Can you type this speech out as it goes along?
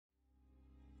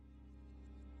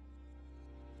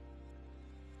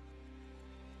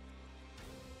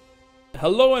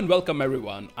Hello and welcome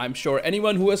everyone. I'm sure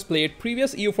anyone who has played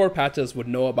previous EU4 patches would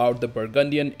know about the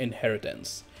Burgundian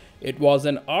Inheritance. It was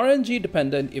an RNG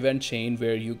dependent event chain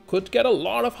where you could get a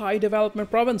lot of high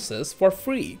development provinces for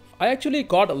free. I actually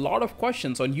got a lot of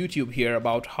questions on YouTube here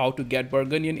about how to get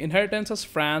Burgundian Inheritance as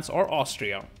France or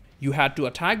Austria. You had to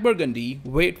attack Burgundy,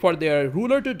 wait for their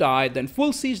ruler to die, then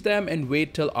full siege them and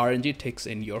wait till RNG ticks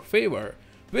in your favor.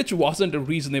 Which wasn't a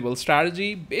reasonable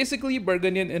strategy. Basically,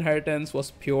 Burgundian Inheritance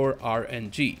was pure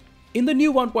RNG. In the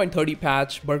new 1.30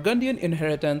 patch, Burgundian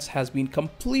Inheritance has been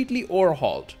completely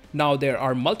overhauled. Now there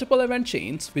are multiple event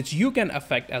chains which you can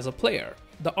affect as a player.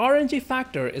 The RNG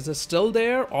factor is still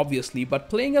there, obviously, but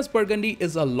playing as Burgundy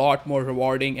is a lot more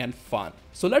rewarding and fun.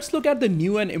 So let's look at the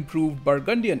new and improved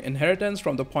Burgundian Inheritance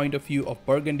from the point of view of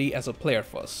Burgundy as a player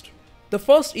first. The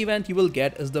first event you will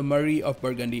get is the Murray of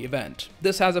Burgundy event.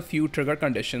 This has a few trigger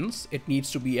conditions. It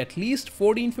needs to be at least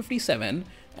 1457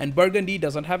 and Burgundy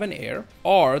doesn't have an heir,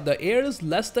 or the heir is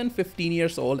less than 15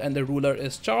 years old and the ruler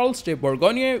is Charles de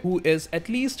Bourgogne, who is at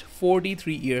least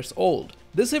 43 years old.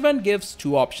 This event gives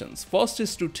two options. First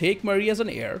is to take Murray as an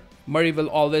heir. Murray will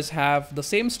always have the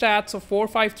same stats of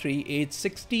 453, age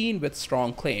 16 with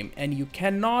strong claim, and you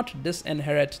cannot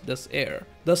disinherit this heir.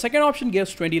 The second option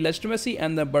gives 20 legitimacy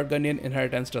and the Burgundian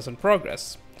Inheritance doesn't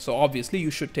progress. So obviously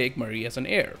you should take Murray as an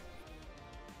heir.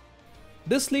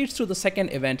 This leads to the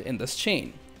second event in this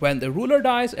chain. When the ruler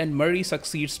dies and Murray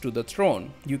succeeds to the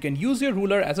throne, you can use your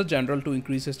ruler as a general to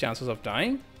increase his chances of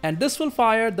dying, and this will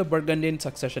fire the Burgundian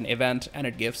succession event, and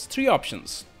it gives three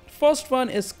options. First one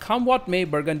is come what may,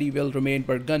 Burgundy will remain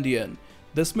Burgundian.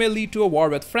 This may lead to a war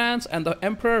with France and the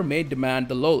emperor may demand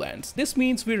the lowlands. This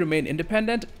means we remain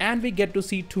independent and we get to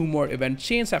see two more event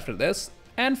chains after this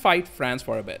and fight France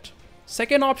for a bit.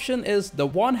 Second option is the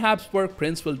one Habsburg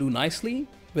prince will do nicely.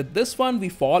 With this one we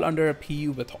fall under a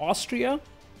PU with Austria.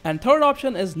 And third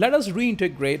option is let us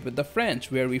reintegrate with the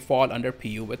French, where we fall under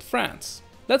PU with France.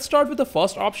 Let's start with the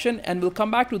first option and we'll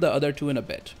come back to the other two in a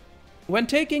bit. When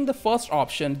taking the first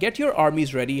option, get your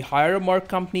armies ready, hire a merc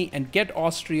company and get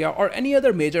Austria or any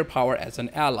other major power as an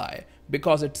ally,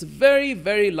 because it's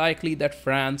very likely that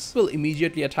France will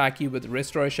immediately attack you with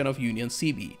Restoration of Union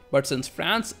CB. But since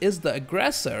France is the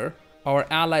aggressor, our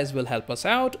allies will help us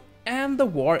out and the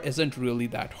war isn't really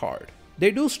that hard. They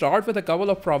do start with a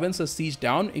couple of provinces sieged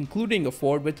down, including a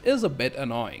fort, which is a bit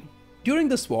annoying. During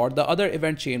this war, the other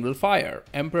event chain will fire.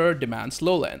 Emperor demands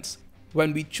lowlands.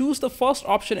 When we choose the first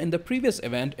option in the previous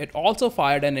event, it also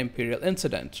fired an Imperial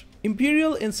Incident.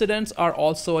 Imperial Incidents are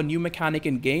also a new mechanic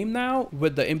in game now.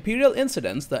 With the Imperial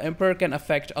Incidents, the Emperor can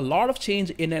affect a lot of change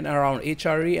in and around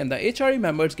HRE and the HRE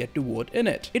members get to vote in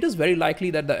it. It is very likely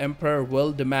that the Emperor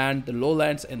will demand the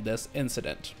lowlands in this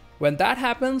incident. When that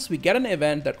happens, we get an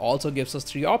event that also gives us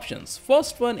three options.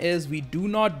 First one is we do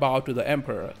not bow to the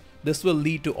emperor. This will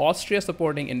lead to Austria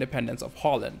supporting independence of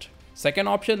Holland. Second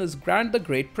option is grant the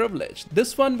great privilege.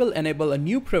 This one will enable a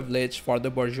new privilege for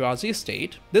the bourgeoisie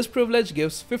state. This privilege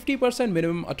gives 50%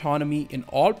 minimum autonomy in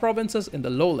all provinces in the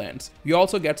lowlands. We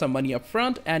also get some money up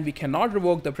front and we cannot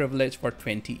revoke the privilege for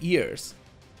 20 years.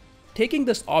 Taking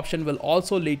this option will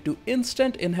also lead to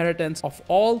instant inheritance of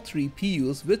all three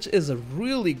PUs, which is a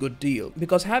really good deal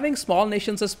because having small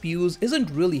nations as PUs isn't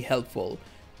really helpful.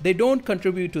 They don't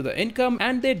contribute to the income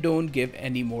and they don't give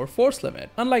any more force limit,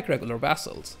 unlike regular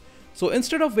vassals. So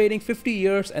instead of waiting 50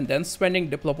 years and then spending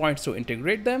diplo points to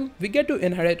integrate them, we get to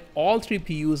inherit all three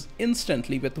PUs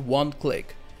instantly with one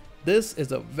click. This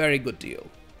is a very good deal.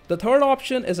 The third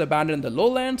option is abandon the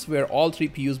lowlands, where all three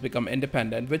PUs become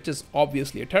independent, which is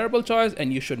obviously a terrible choice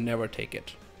and you should never take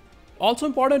it. Also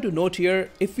important to note here,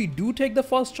 if we do take the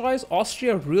first choice,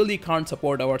 Austria really can't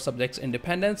support our subjects'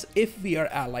 independence if we are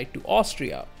allied to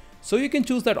Austria. So you can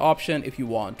choose that option if you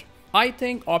want. I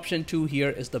think option 2 here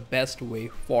is the best way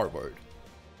forward.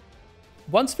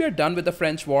 Once we are done with the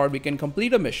French war, we can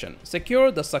complete a mission, secure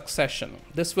the succession.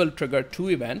 This will trigger two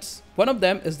events. One of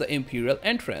them is the Imperial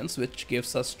Entrance, which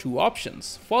gives us two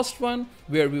options. First one,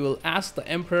 where we will ask the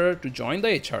Emperor to join the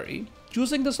HRE.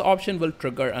 Choosing this option will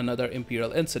trigger another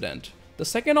Imperial Incident. The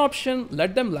second option,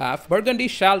 let them laugh, Burgundy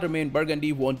shall remain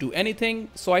Burgundy, won't do anything,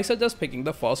 so I suggest picking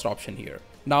the first option here.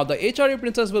 Now the HRE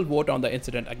princes will vote on the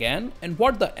incident again, and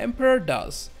what the Emperor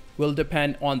does will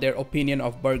depend on their opinion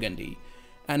of Burgundy.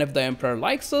 And if the Emperor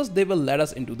likes us, they will let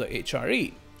us into the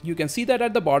HRE. You can see that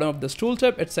at the bottom of this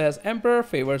tooltip, it says Emperor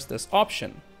favors this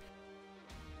option.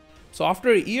 So after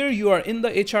a year, you are in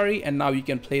the HRE and now you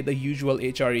can play the usual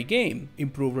HRE game,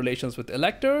 improve relations with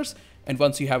electors, and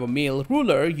once you have a male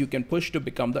ruler, you can push to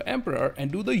become the Emperor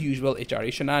and do the usual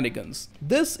HRE shenanigans.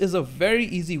 This is a very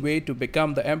easy way to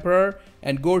become the Emperor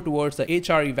and go towards the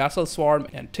HRE vassal swarm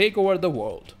and take over the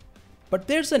world. But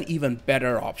there's an even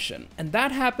better option, and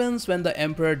that happens when the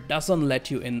emperor doesn't let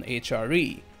you in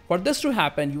HRE. For this to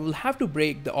happen, you will have to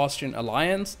break the Austrian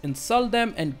alliance, insult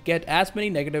them, and get as many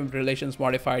negative relations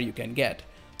modifier you can get.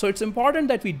 So it's important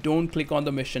that we don't click on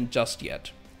the mission just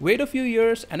yet. Wait a few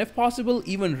years, and if possible,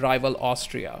 even rival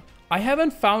Austria. I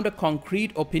haven't found a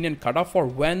concrete opinion cutoff for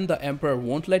when the emperor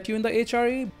won't let you in the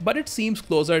HRE, but it seems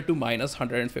closer to minus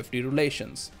 150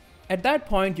 relations. At that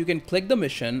point, you can click the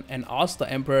mission and ask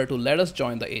the emperor to let us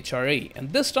join the HRE,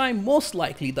 and this time most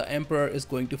likely the emperor is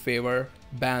going to favor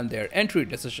ban their entry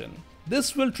decision.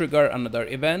 This will trigger another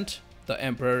event. The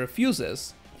emperor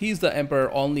refuses. He's the emperor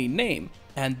only name,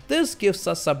 and this gives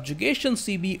us subjugation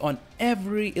CB on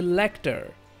every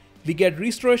elector. We get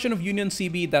restoration of union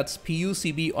CB, that's PU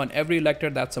CB on every elector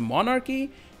that's a monarchy,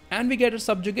 and we get a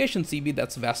subjugation CB,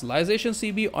 that's vassalization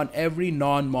CB on every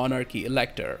non-monarchy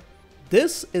elector.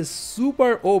 This is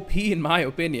super OP in my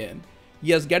opinion.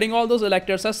 Yes, getting all those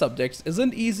electors as subjects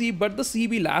isn't easy, but the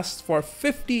CB lasts for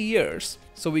 50 years,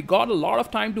 so we got a lot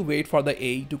of time to wait for the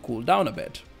AE to cool down a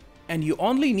bit. And you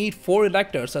only need 4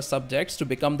 electors as subjects to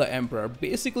become the emperor,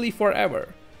 basically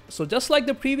forever. So just like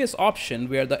the previous option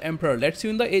where the emperor lets you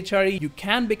in the HRE, you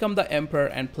can become the emperor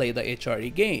and play the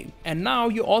HRE game. And now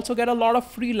you also get a lot of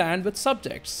free land with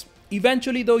subjects.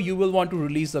 Eventually though, you will want to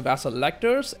release the vassal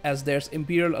electors as there's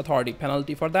imperial authority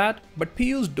penalty for that, but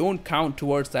PUs don't count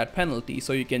towards that penalty,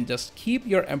 so you can just keep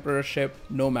your emperorship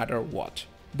no matter what.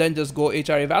 Then just go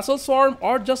HRE vassal swarm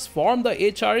or just form the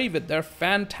HRE with their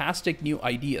fantastic new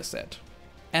idea set.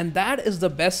 And that is the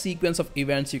best sequence of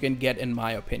events you can get in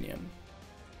my opinion.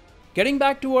 Getting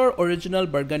back to our original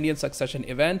Burgundian succession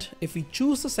event, if we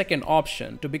choose the second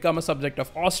option to become a subject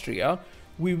of Austria,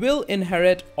 we will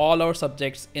inherit all our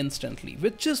subjects instantly,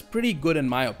 which is pretty good in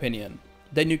my opinion.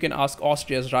 Then you can ask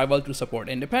Austria's rival to support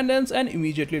independence and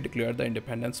immediately declare the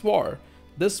independence war.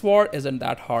 This war isn't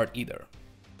that hard either.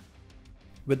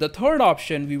 With the third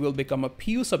option, we will become a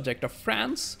PU subject of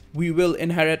France. We will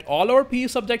inherit all our PU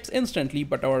subjects instantly,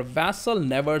 but our vassal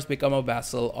never become a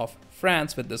vassal of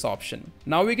France with this option.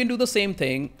 Now we can do the same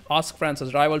thing, ask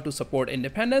France's rival to support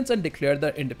independence and declare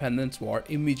the independence war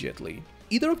immediately.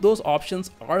 Either of those options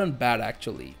aren't bad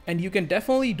actually, and you can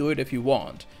definitely do it if you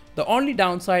want. The only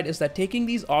downside is that taking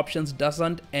these options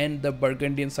doesn't end the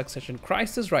Burgundian succession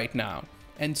crisis right now,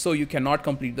 and so you cannot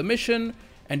complete the mission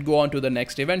and go on to the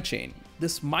next event chain.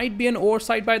 This might be an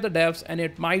oversight by the devs and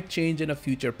it might change in a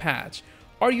future patch,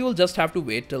 or you will just have to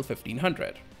wait till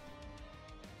 1500.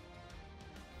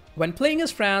 When playing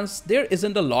as France, there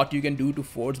isn't a lot you can do to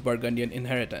force Burgundian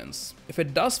Inheritance. If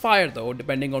it does fire though,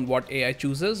 depending on what AI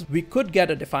chooses, we could get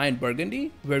a Defiant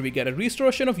Burgundy, where we get a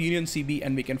restoration of Union CB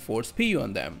and we can force PU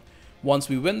on them. Once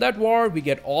we win that war, we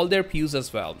get all their PUs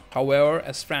as well. However,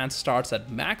 as France starts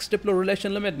at max Diplo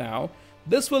relation limit now,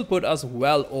 this will put us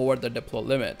well over the Diplo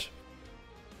limit.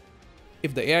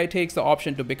 If the AI takes the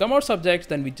option to become our subjects,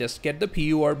 then we just get the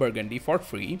PU or Burgundy for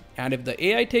free. And if the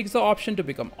AI takes the option to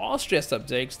become Austria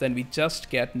subjects, then we just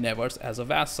get Nevers as a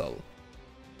vassal.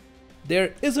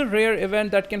 There is a rare event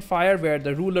that can fire where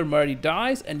the ruler Murray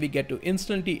dies and we get to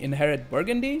instantly inherit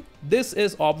Burgundy. This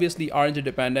is obviously RNG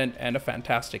dependent and a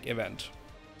fantastic event.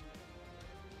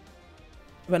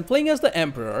 When playing as the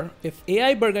Emperor, if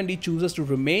AI Burgundy chooses to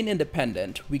remain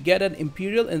independent, we get an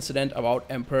Imperial incident about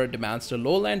Emperor demands the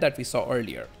lowland that we saw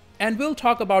earlier. And we'll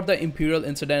talk about the Imperial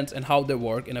incidents and how they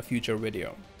work in a future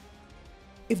video.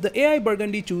 If the AI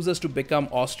Burgundy chooses to become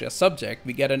Austria subject,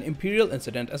 we get an Imperial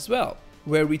incident as well,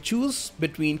 where we choose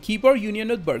between keep our union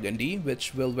with Burgundy,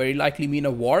 which will very likely mean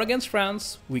a war against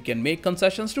France. We can make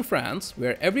concessions to France,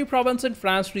 where every province in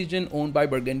France region owned by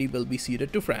Burgundy will be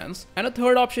ceded to France, and a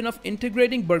third option of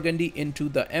integrating Burgundy into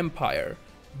the Empire.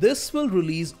 This will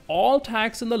release all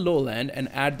tax in the lowland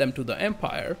and add them to the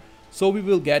Empire, so we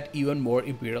will get even more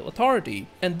imperial authority.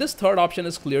 And this third option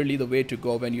is clearly the way to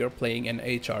go when you're playing an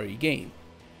HRE game.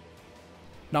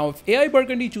 Now, if AI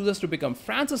Burgundy chooses to become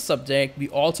France's subject, we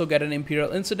also get an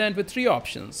Imperial incident with 3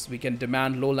 options. We can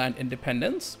demand lowland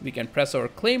independence, we can press our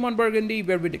claim on Burgundy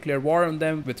where we declare war on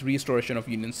them with restoration of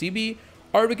Union CB,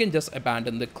 or we can just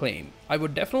abandon the claim. I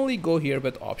would definitely go here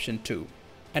with option 2.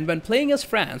 And when playing as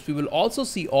France, we will also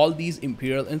see all these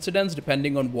Imperial incidents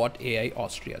depending on what AI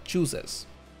Austria chooses.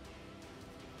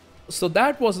 So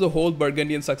that was the whole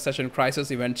Burgundian succession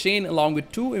crisis event chain along with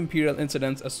 2 Imperial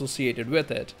incidents associated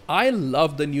with it. I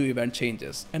love the new event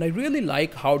changes and I really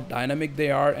like how dynamic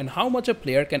they are and how much a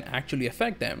player can actually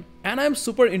affect them. And I'm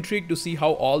super intrigued to see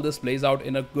how all this plays out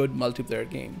in a good multiplayer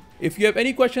game. If you have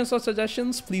any questions or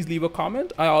suggestions, please leave a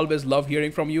comment. I always love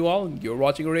hearing from you all. You're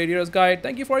watching a Radiator's Guide.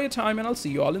 Thank you for your time and I'll see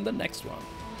you all in the next one.